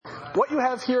what you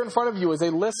have here in front of you is a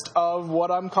list of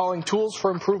what I'm calling tools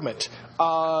for improvement.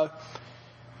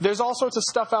 There's all sorts of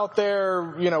stuff out there,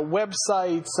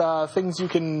 websites, things you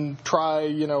can try,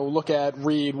 look at,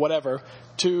 read, whatever,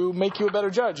 to make you a better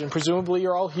judge. And presumably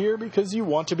you're all here because you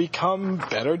want to become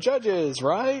better judges,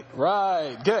 right?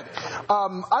 Right. Good.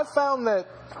 I've found that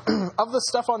of the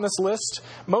stuff on this list,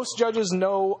 most judges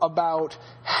know about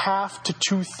half to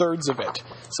 2/3 of it.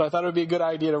 So I thought it would be a good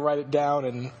idea to write it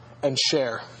down and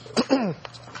share.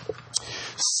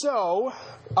 So,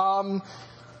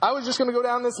 I was just going to go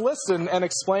down this list and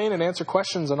explain and answer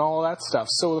questions and all of that stuff.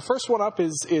 So the first one up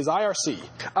is IRC.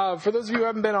 For those of you who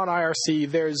haven't been on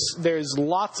IRC, there's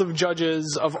lots of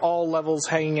judges of all levels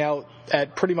hanging out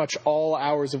at pretty much all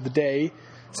hours of the day,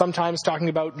 sometimes talking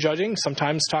about judging,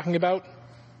 sometimes talking about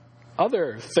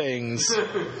other things,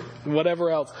 whatever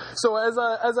else. So as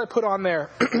I put on there,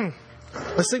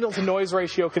 the signal to noise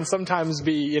ratio can sometimes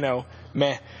be,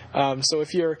 meh. So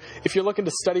if you're looking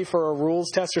to study for a rules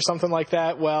test or something like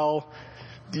that, well,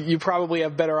 you probably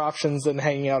have better options than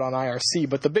hanging out on IRC.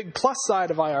 But the big plus side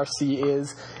of IRC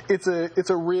is it's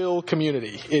a real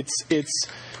community.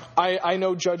 I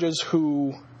know judges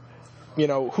who,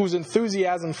 whose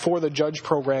enthusiasm for the judge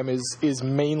program is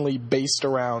mainly based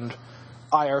around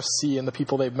IRC and the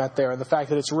people they've met there, and the fact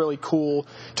that it's really cool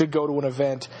to go to an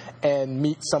event and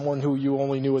meet someone who you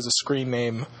only knew as a screen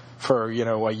name for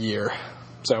a year.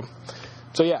 So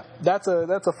yeah, that's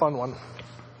a fun one.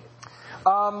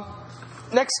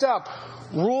 Next up,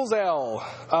 Rules L.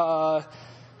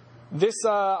 This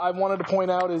I wanted to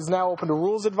point out is now open to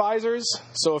rules advisors.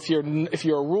 So if you're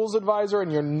a rules advisor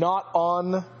and you're not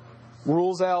on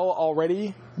Rules L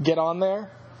already, get on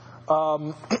there.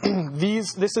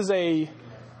 This is a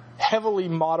heavily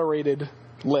moderated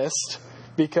list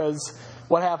because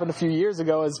what happened a few years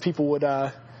ago is people would,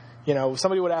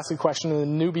 somebody would ask a question and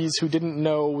the newbies who didn't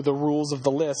know the rules of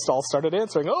the list all started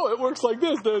answering, oh, it works like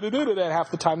this, and half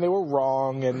the time they were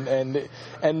wrong, and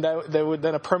then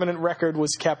a permanent record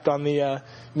was kept on the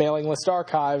mailing list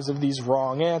archives of these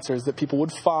wrong answers that people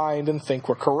would find and think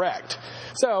were correct.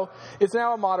 So it's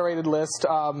now a moderated list.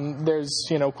 There's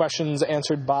questions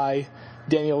answered by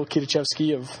Daniel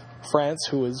Kitachevsky of France,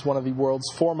 who is one of the world's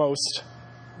foremost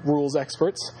rules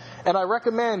experts. And I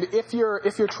recommend if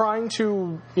you're trying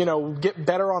to get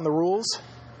better on the rules,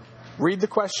 read the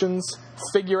questions,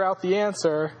 figure out the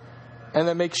answer, and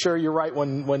then make sure you're right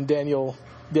when Daniel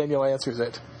answers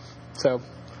it. So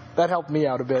that helped me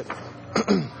out a bit.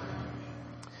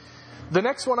 The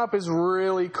next one up is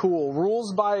really cool.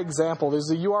 Rules by Example.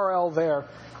 There's a URL there.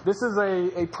 This is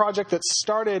a project that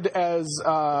started as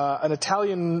an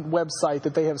Italian website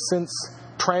that they have since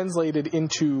translated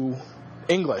into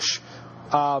English.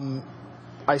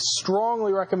 I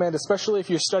strongly recommend, especially if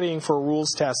you're studying for a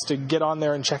rules test, to get on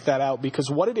there and check that out,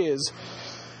 because what it is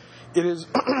it is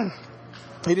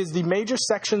the major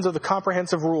sections of the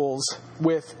comprehensive rules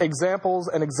with examples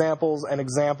and examples and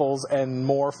examples and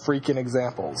more freaking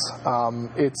examples.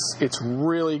 It's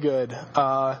really good.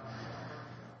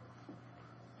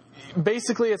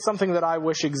 Basically, it's something that I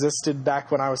wish existed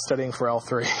back when I was studying for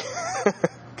L3,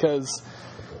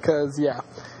 because yeah,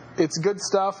 it's good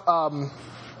stuff.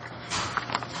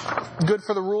 Good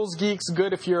for the rules geeks.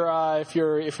 Good if you're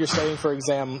studying for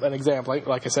an exam,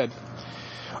 like I said.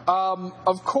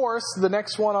 Of course, the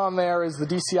next one on there is the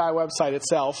DCI website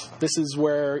itself. This is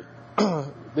where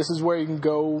you can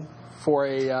go for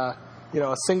a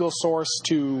single source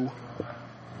to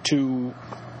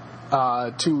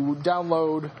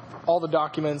download all the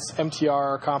documents,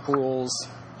 MTR, comp rules,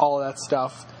 all of that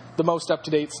stuff. The most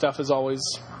up-to-date stuff is always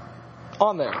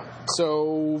on there.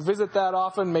 So visit that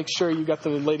often. Make sure you got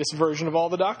the latest version of all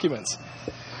the documents.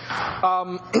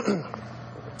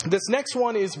 This next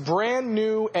one is brand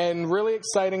new and really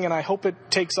exciting, and I hope it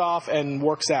takes off and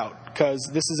works out, because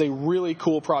this is a really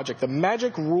cool project. The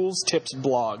Magic Rules Tips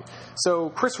blog. So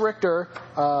Chris Richter,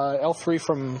 L3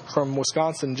 from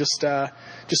Wisconsin, just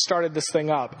started this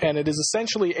thing up, and it is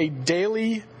essentially a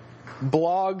daily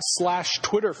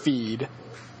blog/Twitter feed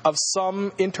of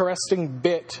some interesting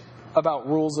bit about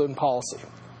rules and policy.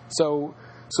 So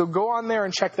go on there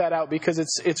and check that out, because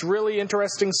it's really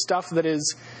interesting stuff that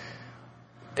is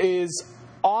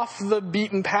off the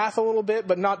beaten path a little bit,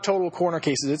 but not total corner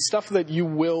cases. It's stuff that you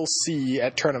will see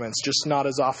at tournaments, just not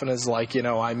as often as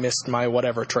I missed my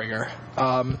whatever trigger.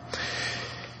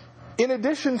 In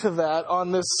addition to that,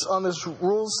 on this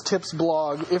rules tips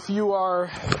blog, if you are,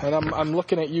 and I'm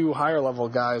looking at you higher level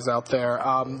guys out there,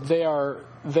 they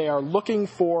are looking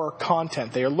for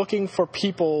content. They are looking for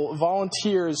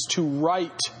volunteers to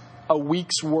write a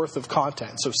week's worth of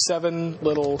content. So 7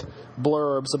 little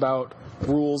blurbs about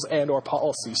rules and or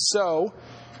policies. So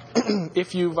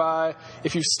if you've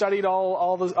studied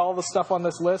all the stuff on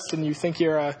this list and you think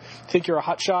you're a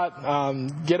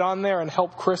hotshot, get on there and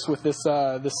help Chris with this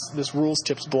rules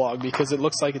tips blog, because it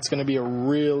looks like it's going to be a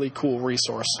really cool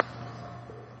resource.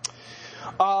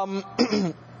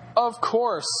 Of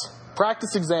course,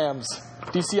 practice exams,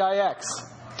 DCIX.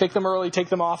 Take them early, take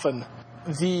them often.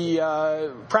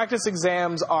 The practice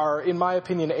exams are, in my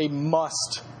opinion, a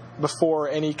must before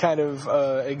any kind of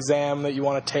exam that you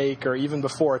want to take, or even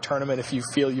before a tournament if you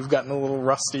feel you've gotten a little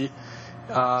rusty.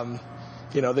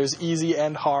 There's easy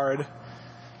and hard.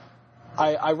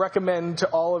 I recommend to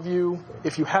all of you,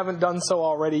 if you haven't done so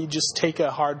already, just take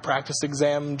a hard practice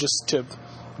exam just to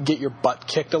get your butt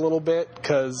kicked a little bit,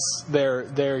 because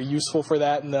they're useful for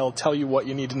that, and they'll tell you what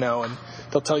you need to know, and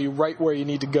they'll tell you right where you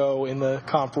need to go in the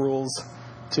comp rules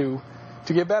to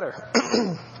get better.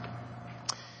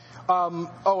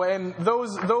 And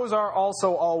those are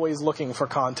also always looking for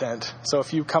content. So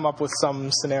if you come up with some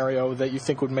scenario that you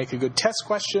think would make a good test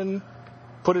question,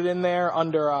 put it in there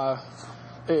under.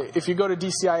 If you go to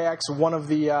DCIX, one of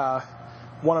the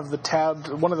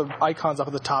icons up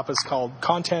at the top is called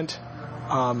content.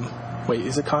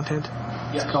 Is it content?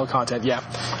 Yeah. It's called content. Yeah,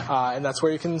 and that's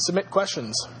where you can submit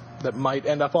questions that might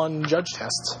end up on judge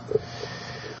tests.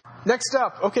 Next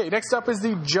up is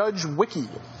the Judge Wiki.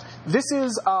 This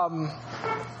is, as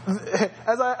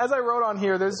I wrote on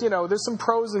here, there's some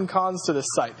pros and cons to this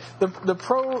site. The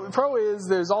pro is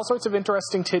there's all sorts of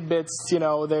interesting tidbits.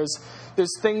 There's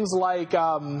things like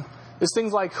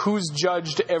who's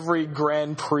judged every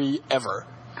Grand Prix ever,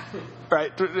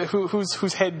 right?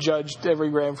 Who's head judged every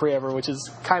Grand Prix ever, which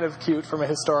is kind of cute from a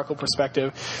historical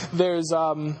perspective. There's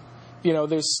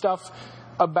there's stuff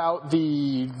about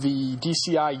the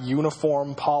DCI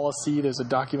uniform policy. There's a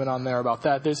document on there about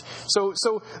that. So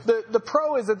the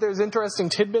pro is that there's interesting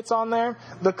tidbits on there.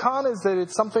 The con is that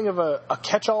it's something of a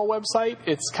catch-all website.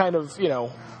 It's kind of,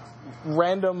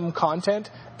 random content.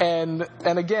 And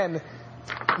again,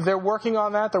 they're working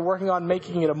on that. They're working on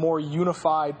making it a more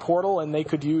unified portal, and they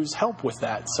could use help with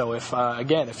that. So if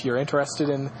you're interested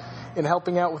in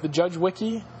helping out with the Judge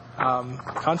Wiki,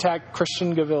 contact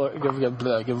Christian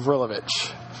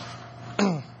Gavrilovich.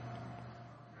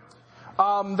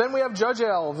 Then we have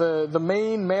JudgeL, the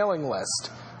main mailing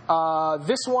list.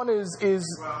 This one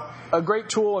is a great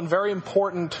tool and very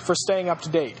important for staying up to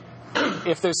date.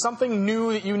 If there's something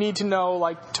new that you need to know,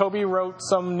 like Toby wrote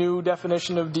some new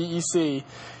definition of DEC,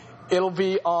 it'll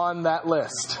be on that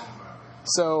list.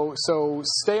 So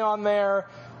stay on there.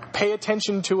 Pay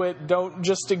attention to it. Don't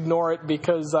just ignore it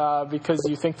because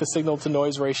you think the signal to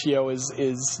noise ratio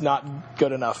is not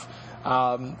good enough.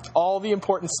 All the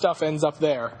important stuff ends up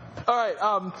there. All right.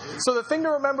 So one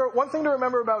thing to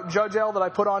remember about JudgeL that I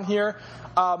put on here,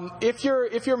 if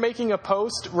you're making a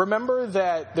post, remember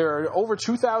that there are over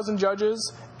 2,000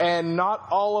 judges, and not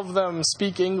all of them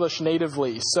speak English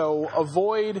natively. So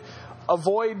avoid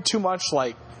too much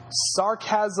like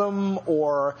sarcasm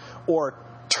or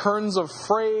turns of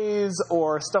phrase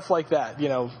or stuff like that.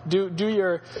 Do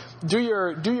your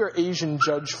Asian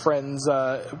judge friends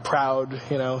proud.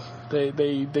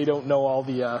 They don't know all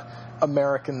the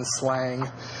American slang.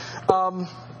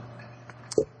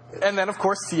 And then of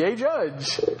course CA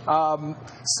Judge.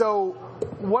 So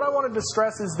what I wanted to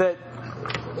stress is that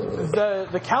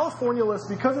the California list,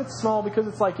 because it's small, because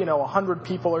it's like 100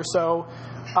 people or so,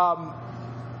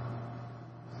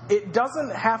 it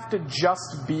doesn't have to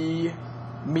just be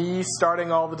me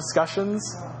starting all the discussions.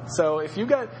 So if you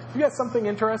got something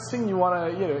interesting you want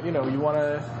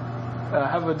to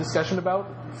have a discussion about,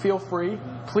 feel free.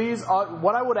 Please,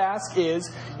 what I would ask is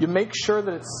you make sure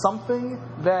that it's something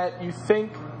that you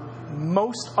think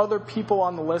most other people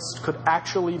on the list could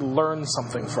actually learn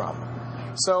something from.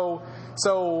 So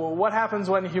what happens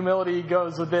when humility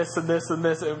goes with this and this and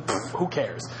this? Who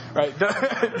cares, right?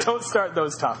 Don't start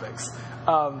those topics.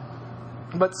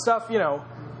 But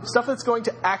stuff that's going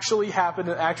to actually happen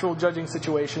in actual judging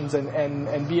situations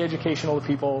and be educational to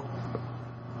people,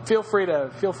 feel free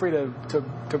to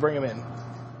bring them in.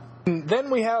 And then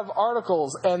we have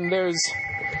articles, and there's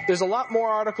a lot more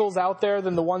articles out there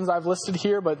than the ones I've listed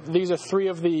here, but these are three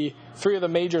of the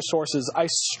major sources. I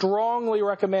strongly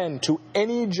recommend to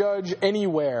any judge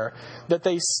anywhere that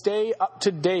they stay up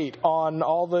to date on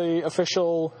all the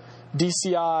official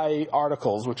DCI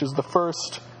articles, which is the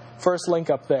first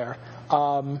link up there.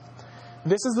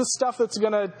 This is the stuff that's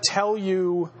going to tell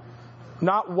you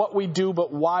not what we do,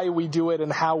 but why we do it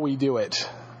and how we do it.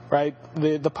 right?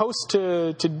 The post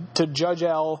to Judge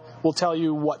L will tell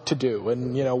you what to do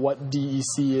and what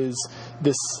DEC is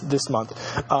this month,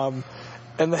 and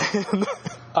then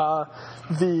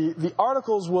the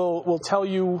articles will tell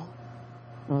you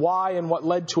why and what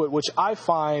led to it, which I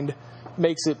find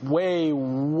makes it way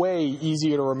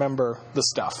easier to remember the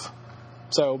stuff.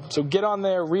 So get on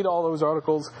there, read all those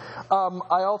articles.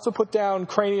 I also put down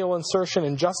Cranial Insertion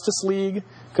and Justice League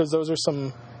because those are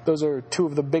two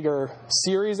of the bigger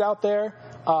series out there.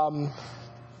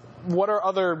 What are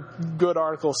other good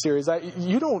article series?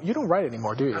 You don't write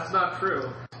anymore, do you? That's not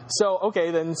true. So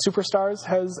okay, then Superstars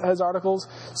has articles.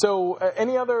 So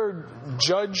any other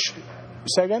Judge?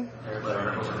 Say again?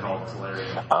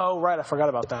 Oh right, I forgot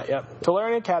about that. Yep,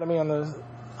 Tolarian Academy on the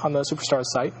Superstars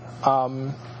site.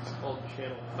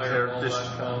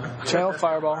 Channel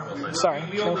Fireball. Sorry,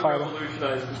 we Channel only Fireball.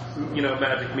 revolutionized,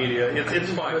 Magic Media. It's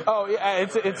fine. Oh yeah,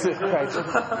 it's right. I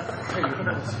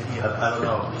don't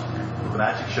know. The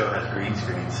Magic Show has green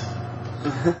screens.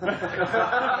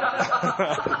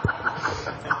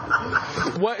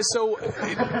 What? So,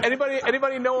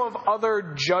 anybody know of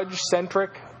other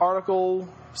judge-centric article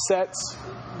sets?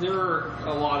 There are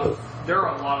a lot of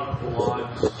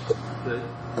blogs that.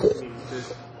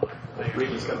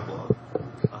 Ricky's got a blog.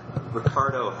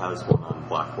 Ricardo has one on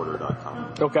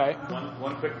blackwater.com. Okay.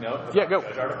 One quick note about Yeah, go.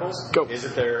 judge articles Go. is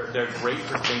that they're great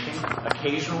for thinking.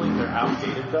 Occasionally they're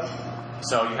outdated though.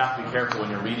 So you have to be careful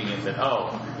when you're reading it that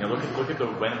look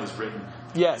at when it was written.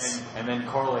 Yes. And then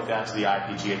correlate that to the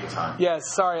IPG at the time.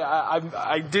 Yes, sorry,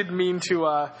 I did mean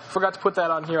to, forgot to put that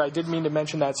on here. I did mean to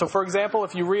mention that. So, for example,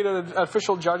 if you read an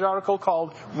official judge article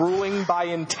called Ruling by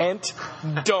Intent,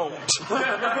 don't.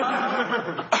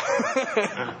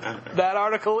 That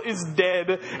article is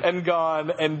dead and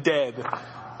gone and dead.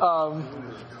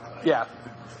 Yeah.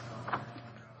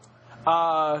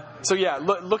 So yeah,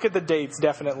 look at the dates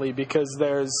definitely, because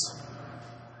there's,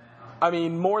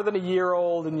 more than a year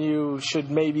old, and you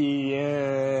should maybe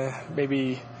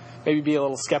be a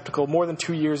little skeptical. More than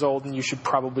 2 years old, and you should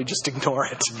probably just ignore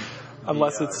it,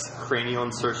 unless it's Cranial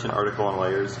Insertion article on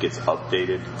layers gets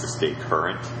updated to stay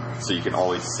current, so you can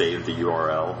always save the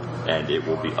URL, and it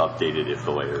will be updated if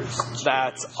the layers change.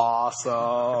 That's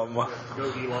awesome.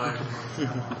 Go Eli.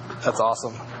 That's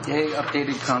awesome. Yay,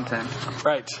 updated content.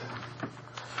 Right.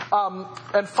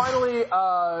 And finally,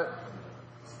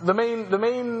 the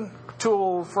main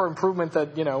tool for improvement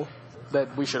that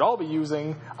that we should all be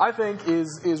using, I think,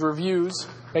 is reviews.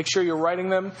 Make sure you're writing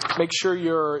them. Make sure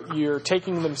you're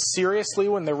taking them seriously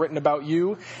when they're written about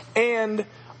you. And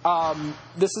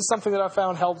this is something that I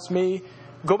found helps me.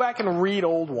 Go back and read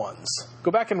old ones.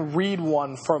 Go back and read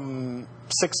one from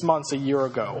 6 months, a year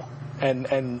ago,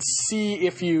 and see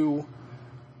if you're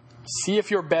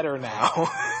better now.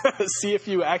 See if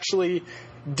you actually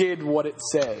did what it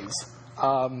says.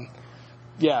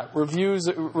 Reviews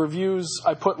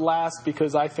I put last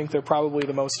because I think they're probably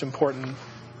the most important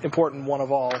one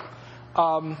of all.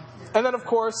 And then, of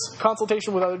course,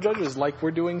 consultation with other judges like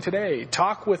we're doing today.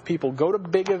 Talk with people. Go to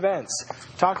big events.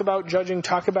 Talk about judging.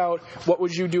 Talk about what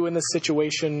would you do in this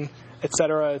situation,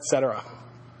 etc., etc.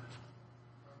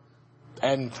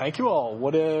 And thank you all.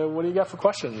 What do you got for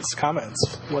questions,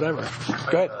 comments, whatever?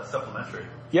 Go ahead. Supplementary.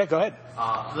 Yeah, go ahead.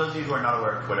 For those of you who are not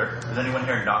aware of Twitter, is anyone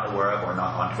here not aware of or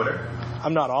not on Twitter?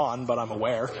 I'm not on, but I'm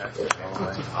aware. There is a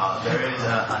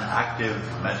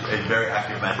very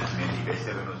active Magic community.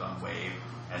 Basically, everyone was on Wave,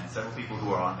 and several people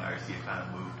who are on the IRC have kind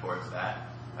of moved towards that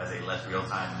as a less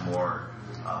real-time, more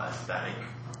static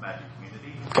Magic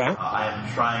community. Okay. I am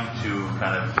trying to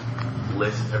kind of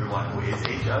list everyone who is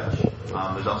a judge.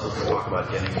 There's also some talk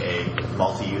about getting a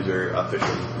multi-user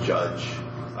official judge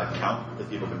account that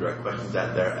people can direct questions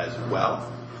at there as well.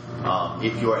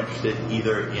 If you are interested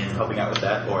either in helping out with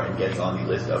that or in getting on the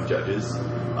list of judges,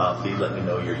 please let me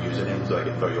know your username so I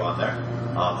can throw you on there.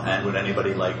 And would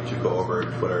anybody like to go over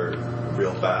Twitter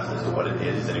real fast as to what it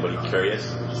is? Is anybody curious?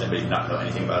 Does anybody not know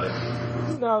anything about it?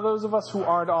 No, those of us who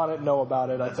aren't on it know about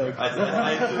it, I think.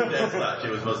 I assumed as such.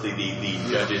 It was mostly the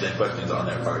judges and questions on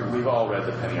their part. We've all read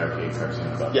the Penny Arcade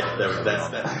cartoon about Yeah,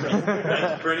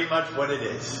 that's pretty much what it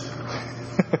is.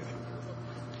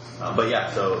 But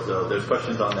yeah, so there's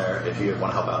questions on there. If you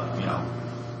want to help out,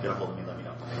 get a hold of me, let me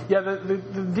know. Yeah, the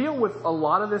deal with a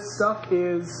lot of this stuff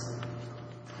is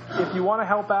if you want to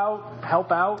help out.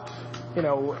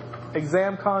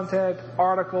 Exam content,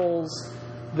 articles,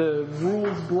 the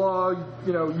rules blog,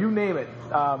 you name it.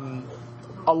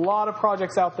 A lot of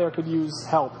projects out there could use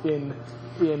help in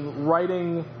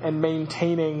writing and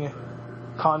maintaining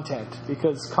content,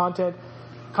 because content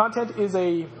is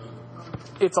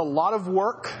it's a lot of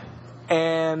work,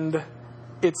 and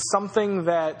it's something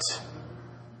that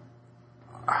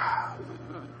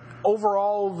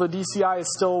overall, the DCI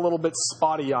is still a little bit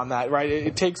spotty on that, right?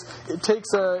 It takes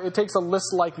a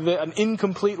list like this, an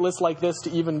incomplete list like this,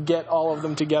 to even get all of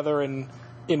them together in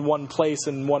one place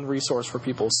and one resource for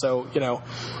people. So,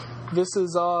 this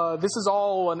is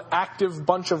all an active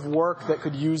bunch of work that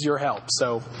could use your help.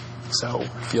 So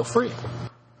feel free.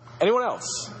 Anyone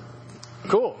else?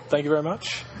 Cool. Thank you very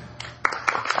much.